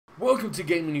Welcome to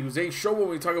Gaming News, a show where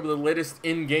we talk about the latest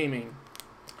in gaming.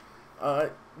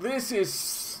 This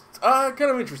is kind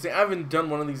of interesting. I haven't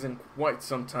done one of these in quite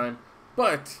some time,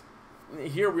 but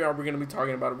here we are. We're going to be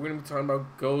talking about it. We're going to be talking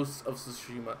about Ghost of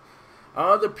Tsushima.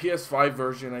 The PS5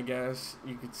 version, I guess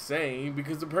you could say,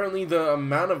 because apparently the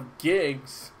amount of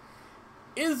gigs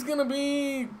is going to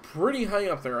be pretty high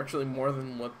up there, actually more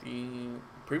than what the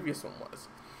previous one was.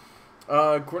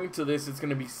 According to this, it's going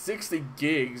to be 60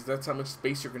 gigs. That's how much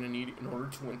space you're going to need in order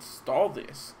to install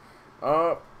this.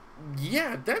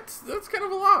 Yeah, that's kind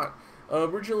of a lot.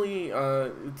 Originally,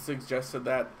 it suggested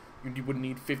that you would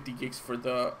need 50 gigs for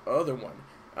the other one.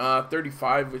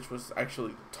 35, which was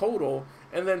actually total,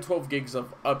 and then 12 gigs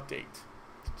of update.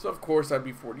 So, of course, that'd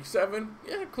be 47.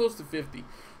 Yeah, close to 50.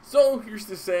 So, here's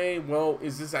to say, well,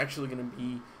 is this actually going to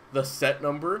be the set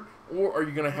number, or are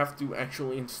you going to have to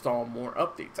actually install more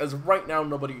updates? As of right now,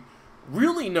 nobody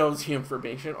really knows the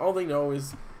information. All they know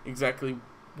is exactly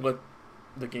what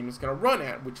the game is going to run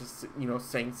at, which is, you know,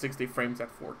 saying 60 frames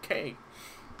at 4K.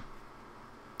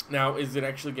 Now, is it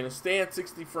actually going to stay at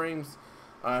 60 frames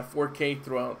 4K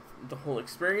throughout the whole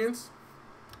experience?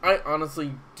 I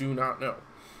honestly do not know.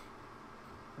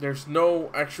 There's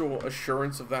no actual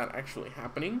assurance of that actually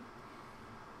happening.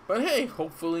 But hey,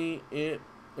 hopefully it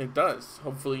does.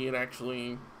 Hopefully it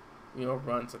actually, you know,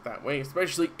 runs it that way.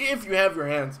 Especially if you have your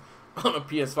hands on a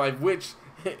PS5, which,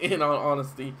 in all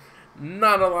honesty,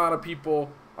 not a lot of people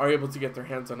are able to get their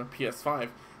hands on a PS5.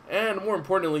 And more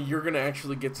importantly, you're going to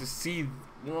actually get to see,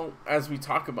 well, as we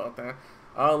talk about that,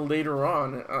 later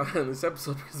on in this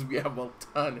episode, because we have a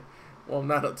ton, well,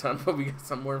 not a ton, but we got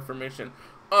some more information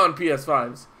on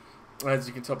PS5s, as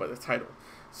you can tell by the title.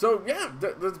 So, yeah,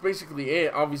 that's basically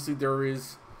it. Obviously, there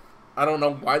is, I don't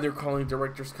know why they're calling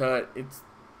Director's Cut. It's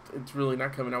really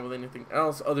not coming out with anything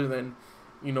else other than,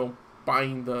 you know,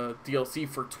 buying the DLC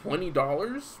for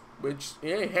 $20, which,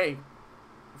 yeah, hey,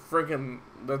 freaking,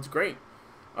 that's great.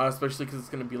 Especially because it's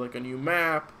going to be like a new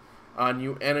map,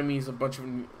 new enemies, a bunch of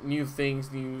new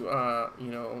things, new,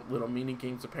 you know, little mini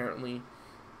games apparently.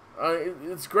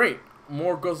 It's great.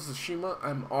 More Ghost of Tsushima,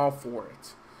 I'm all for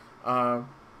it.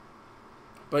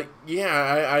 But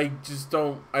yeah, I just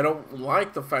don't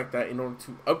like the fact that in order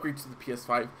to upgrade to the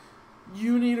PS5,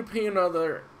 you need to pay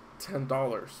another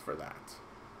 $10 for that.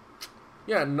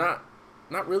 Yeah, not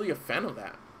really a fan of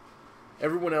that.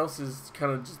 Everyone else is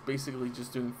kind of just basically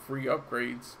just doing free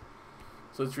upgrades.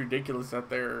 So it's ridiculous that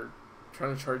they're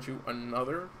trying to charge you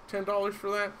another $10 for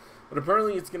that. But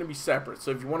apparently it's going to be separate.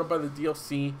 So if you want to buy the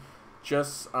DLC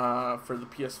just for the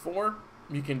PS4,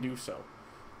 you can do so.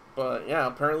 But yeah,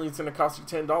 apparently it's going to cost you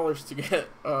 $10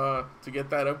 to get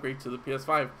that upgrade to the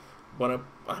PS5. But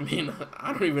I mean,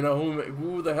 I don't even know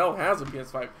who the hell has a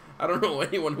PS5. I don't know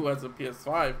anyone who has a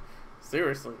PS5.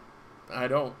 Seriously, I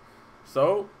don't.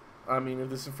 So, I mean, if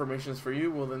this information is for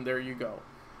you, well then there you go.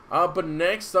 But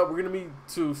next up, we're going to be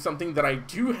to something that I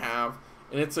do have,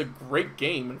 and it's a great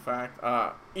game, in fact.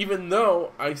 Even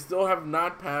though I still have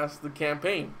not passed the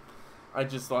campaign. I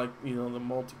just like, you know, the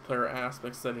multiplayer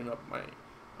aspect, setting up my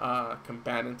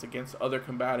combatants against other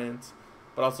combatants,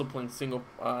 but also playing single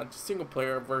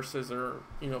player versus, or,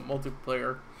 you know,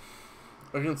 multiplayer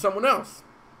against someone else.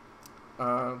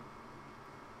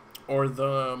 Or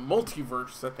the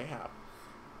multiverse that they have.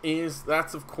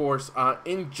 That's of course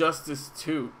Injustice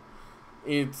 2.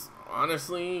 It's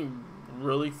honestly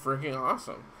really freaking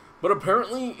awesome. But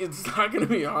apparently it's not going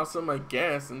to be awesome, I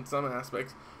guess, in some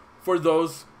aspects, for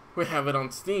those who have it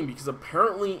on Steam, because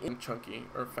apparently in chunky,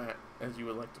 or fat, as you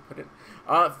would like to put it,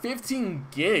 15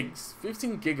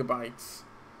 gigabytes.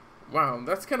 Wow,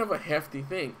 that's kind of a hefty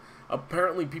thing.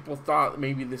 Apparently people thought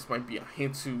maybe this might be a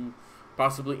hint to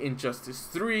possibly Injustice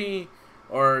 3,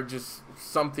 or just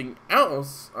something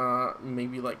else,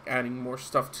 maybe like adding more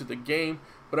stuff to the game,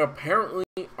 but apparently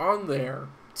on there,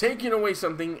 taking away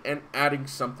something and adding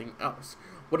something else.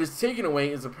 What is taken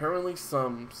away is apparently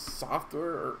some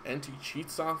software or anti-cheat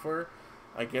software,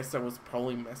 I guess, that was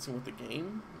probably messing with the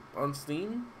game on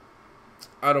Steam.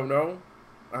 I don't know.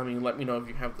 I mean, let me know if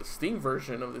you have the Steam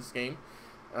version of this game,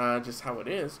 just how it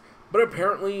is. But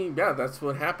apparently, yeah, that's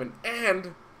what happened.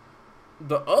 And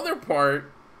the other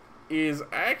part is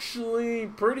actually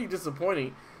pretty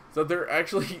disappointing. So they're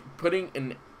actually putting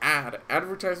an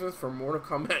advertisements for Mortal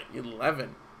Kombat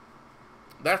 11.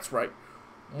 That's right.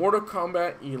 Mortal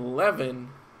Kombat 11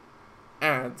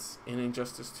 ads in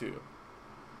Injustice 2.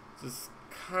 This is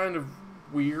kind of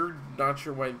weird. Not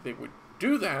sure why they would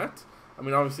do that. I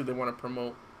mean, obviously they want to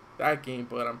promote that game,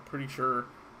 but I'm pretty sure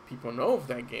people know of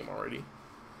that game already.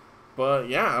 But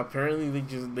yeah, apparently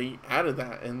they added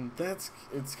that, and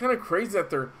it's kind of crazy that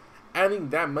they're adding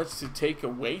that much to take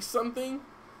away something.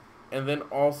 and then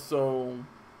also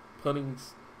putting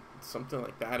something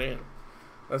like that in.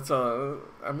 That's I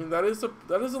mean, that is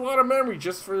a lot of memory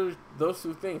just for those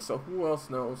two things. So who else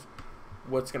knows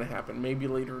what's gonna happen? Maybe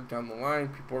later down the line,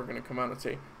 people are gonna come out and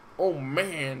say, "Oh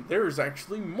man, there's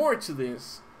actually more to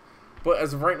this." But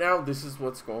as of right now, this is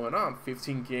what's going on.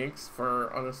 15 gigs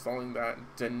for uninstalling that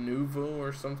Denuvo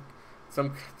or some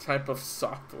type of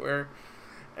software,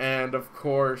 and of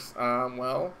course,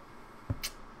 adding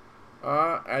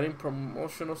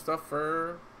promotional stuff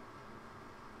for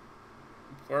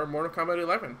Mortal Kombat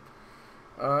 11.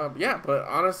 Yeah, but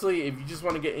honestly, if you just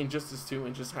want to get Injustice 2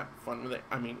 and just have fun with it,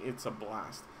 I mean, it's a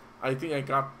blast. I think I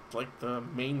got like the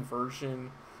main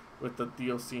version with the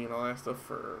DLC and all that stuff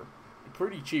for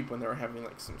pretty cheap when they were having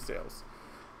like some sales.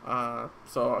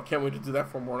 So I can't wait to do that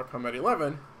for Mortal Kombat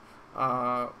 11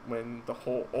 when the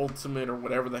whole Ultimate or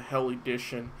whatever the hell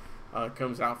edition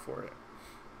comes out for it.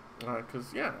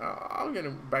 Because yeah, I'll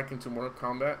get back into Mortal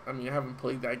Kombat. I mean, I haven't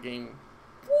played that game,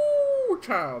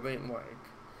 child, in like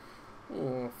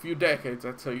a few decades.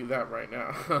 I tell you that right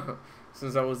now,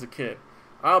 since I was a kid.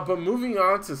 But moving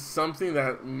on to something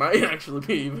that might actually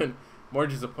be even more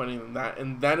disappointing than that,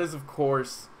 and that is, of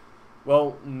course,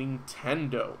 well,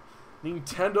 Nintendo.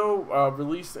 Nintendo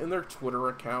released in their Twitter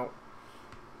account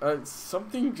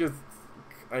something just,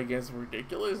 I guess,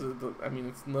 ridiculous. I mean,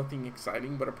 it's nothing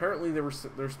exciting, but apparently there's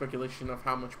speculation of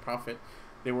how much profit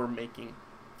they were making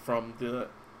from the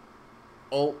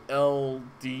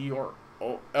OLED or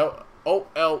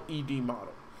OLED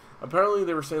model. Apparently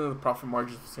they were saying that the profit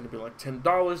margin was going to be like $10,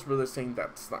 but they're saying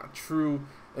that's not true,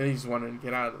 and they just wanted to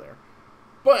get out of there.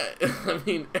 But, I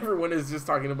mean, everyone is just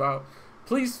talking about,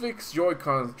 please fix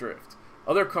Joy-Con's drift.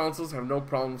 Other consoles have no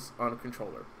problems on a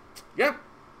controller. Yeah,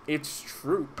 it's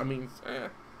true. I mean,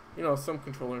 you know, some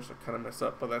controllers are kind of messed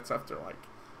up, but that's after, like,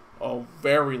 a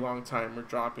very long time or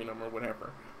dropping them or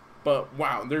whatever. But,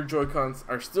 wow, their Joy-Cons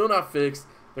are still not fixed.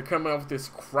 They're coming out with this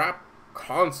crap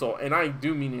console, and I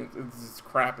do mean it's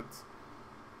crap. It's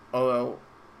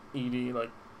OLED,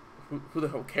 like, who the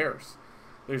hell cares?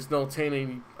 There's no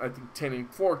 1080, I think 1080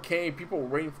 4K. People were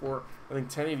waiting for, I think,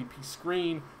 1080p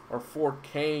screen or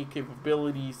 4K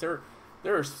capabilities.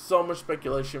 There is so much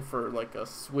speculation for like a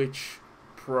Switch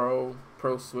Pro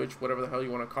Switch, whatever the hell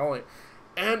you want to call it,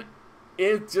 and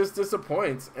it just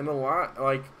disappoints. And a lot,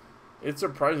 like, it's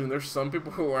surprising. There's some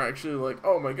people who are actually like,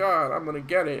 "Oh my god, I'm gonna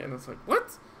get it," and it's like,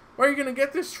 what? Why are you gonna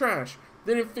get this trash?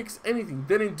 They didn't fix anything.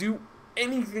 They didn't do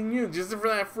anything new just for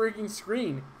that freaking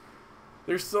screen.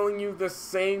 They're selling you the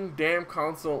same damn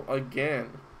console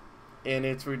again, and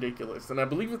it's ridiculous. And I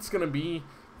believe it's gonna be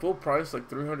full price, like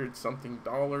 $300 something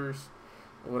or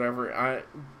whatever. I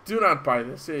do not buy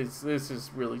this. This is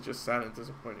really just sad and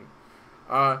disappointing.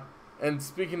 And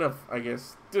speaking of, I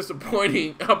guess,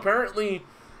 disappointing, apparently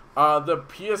the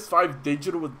PS5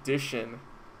 Digital Edition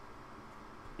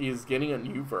is getting a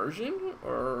new version,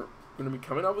 or going to be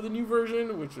coming out with a new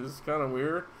version, which is kind of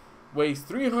weird. Weighs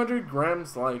 300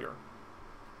 grams lighter.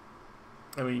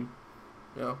 I mean,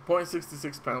 you know,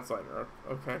 0.66 pounds lighter.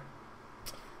 Okay,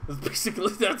 that's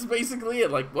basically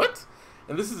it. Like, what?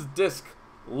 And this is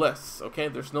disc-less. Okay,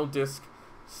 there's no disc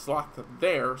slot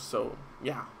there. So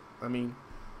yeah, I mean,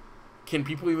 can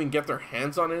people even get their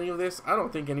hands on any of this? I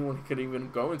don't think anyone could even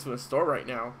go into a store right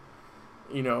now,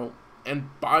 you know, and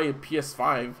buy a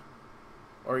PS5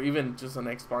 or even just an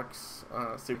Xbox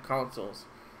Series consoles.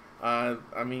 I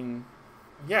mean,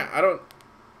 yeah, I don't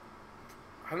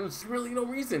see really no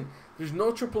reason. There's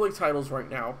no AAA titles right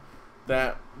now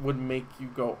that would make you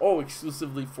go, oh,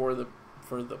 exclusively for the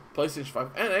PlayStation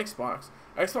 5 and Xbox.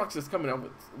 Xbox is coming out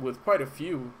with quite a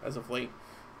few as of late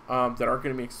that are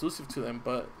going to be exclusive to them,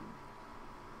 but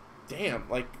damn,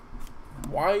 like,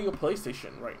 why a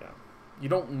PlayStation right now? You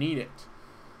don't need it.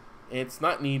 It's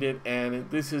not needed, and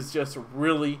this is just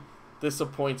really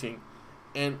disappointing.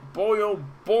 And boy, oh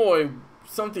boy,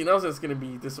 something else that's going to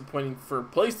be disappointing for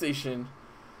PlayStation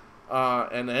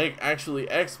and actually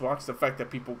Xbox, the fact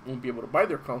that people won't be able to buy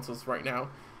their consoles right now,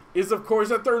 is of course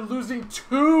that they're losing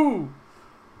two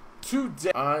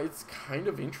it's kind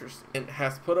of interesting. It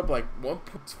has put up like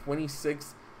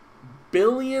 $1.26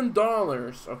 billion,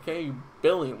 okay,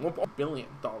 $1 billion,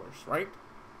 right?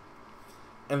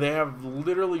 And they have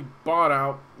literally bought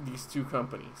out these two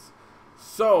companies.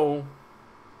 So,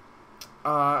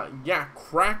 yeah,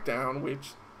 Crackdown,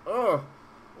 which,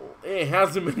 it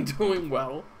hasn't been doing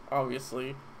well,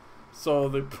 obviously. So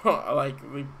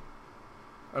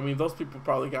I mean, those people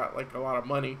probably got like a lot of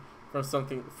money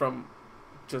from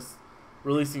just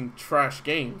releasing trash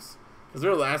games, because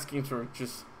their last games were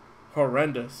just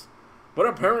horrendous. But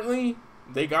apparently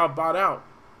they got bought out.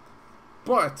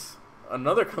 But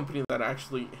another company that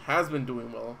actually has been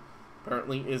doing well,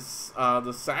 apparently, is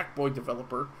the Sackboy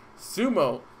developer,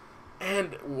 Sumo.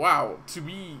 And wow,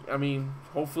 I mean,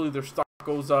 hopefully their stock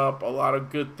goes up, a lot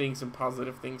of good things and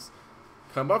positive things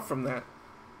come up from that.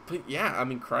 But yeah, I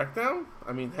mean, Crackdown,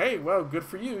 I mean, hey, well, good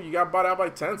for you. You got bought out by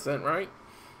Tencent, right?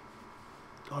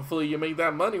 Hopefully you made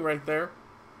that money right there.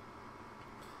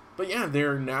 But yeah,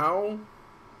 they're now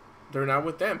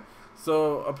with them.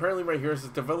 So apparently right here is the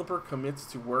developer commits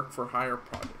to work for hire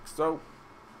projects. So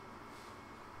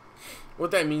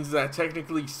what that means is that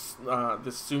technically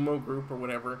the Sumo group or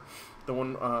whatever, the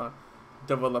one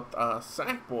developed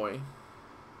Sackboy,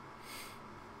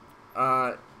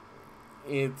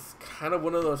 it's kind of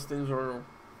one of those things where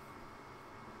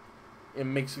it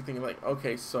makes you think like,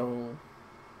 okay, so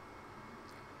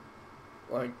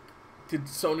like, did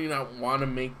Sony not want to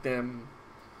make them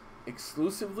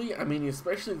exclusively? I mean,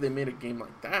 especially if they made a game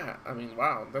like that. I mean,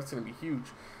 wow, that's going to be huge.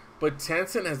 But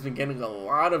Tencent has been getting a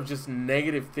lot of just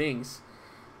negative things.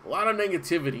 A lot of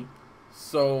negativity.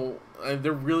 So,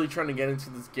 they're really trying to get into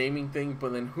this gaming thing.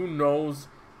 But then who knows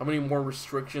how many more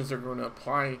restrictions they're going to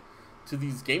apply to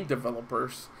these game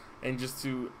developers. And just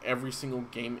to every single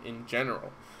game in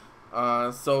general.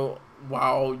 So,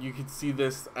 while you could see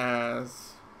this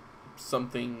as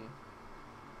something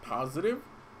positive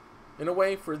in a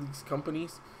way for these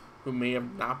companies who may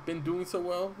have not been doing so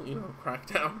well, you know,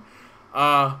 Crackdown,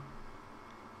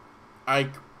 I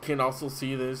can also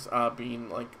see this being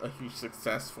like a huge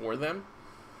success for them.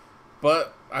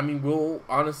 But I mean, we'll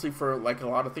honestly, for like a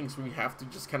lot of things, we have to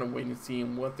just kind of wait and see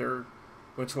what they're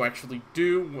going to actually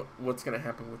do, what's going to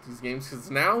happen with these games, because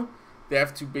now they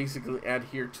have to basically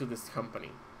adhere to this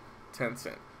company,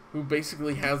 Tencent, who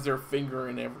basically has their finger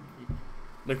in every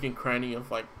nook and cranny of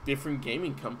like different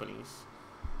gaming companies.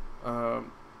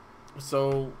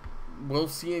 So we'll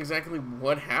see exactly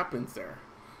what happens there,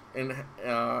 and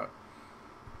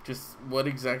just what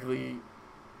exactly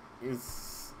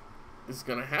is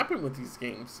gonna happen with these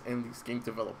games and these game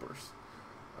developers.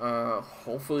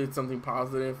 Hopefully it's something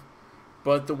positive,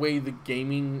 but the way the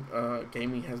gaming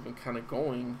has been kind of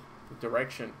going, the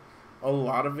direction, a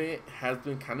lot of it has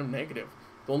been kind of negative.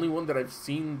 The only one that I've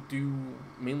seen do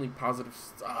mainly positive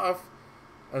stuff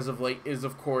as of late is,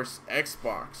 of course,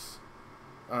 Xbox.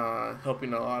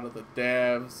 Helping a lot of the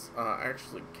devs,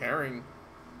 actually caring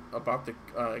about the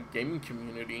gaming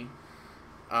community,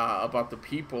 about the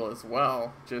people as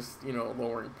well. Just, you know,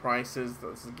 lowering prices,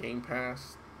 this Game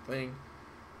Pass thing.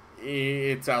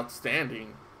 It's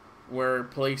outstanding. Where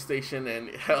PlayStation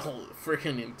and, hell,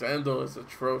 freaking Nintendo is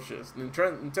atrocious.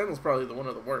 Nintendo's probably one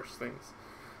of the worst things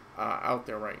out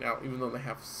there right now, even though they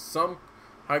have some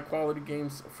high quality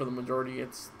games. For the majority,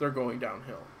 they're going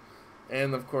downhill,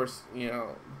 and of course, you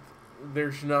know,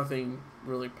 there's nothing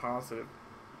really positive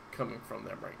coming from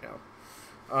them right now.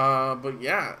 But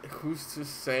yeah, who's to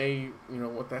say, you know,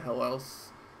 what the hell else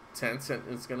Tencent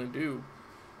is gonna do?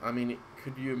 I mean,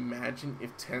 could you imagine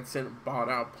if Tencent bought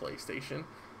out PlayStation?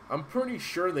 I'm pretty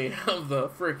sure they have the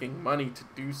freaking money to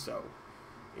do so,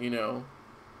 you know.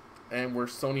 And where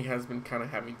Sony has been kind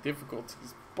of having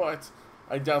difficulties. But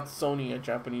I doubt Sony, a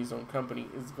Japanese-owned company,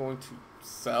 is going to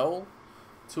sell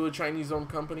to a Chinese-owned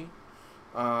company.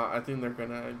 I think they're going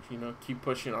to, you know, keep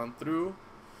pushing on through.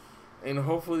 And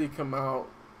hopefully they come out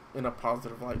in a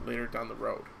positive light later down the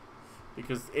road.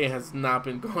 Because it has not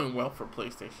been going well for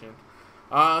PlayStation.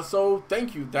 So,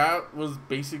 thank you. That was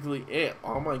basically it.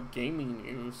 All my gaming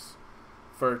news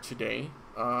for today.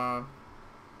 So,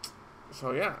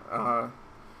 yeah.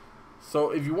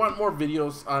 So if you want more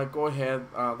videos, go ahead.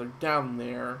 They're down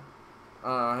there.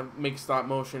 Make stop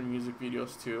motion music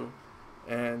videos too.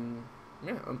 And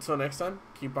yeah, until next time,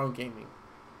 keep on gaming.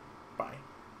 Bye.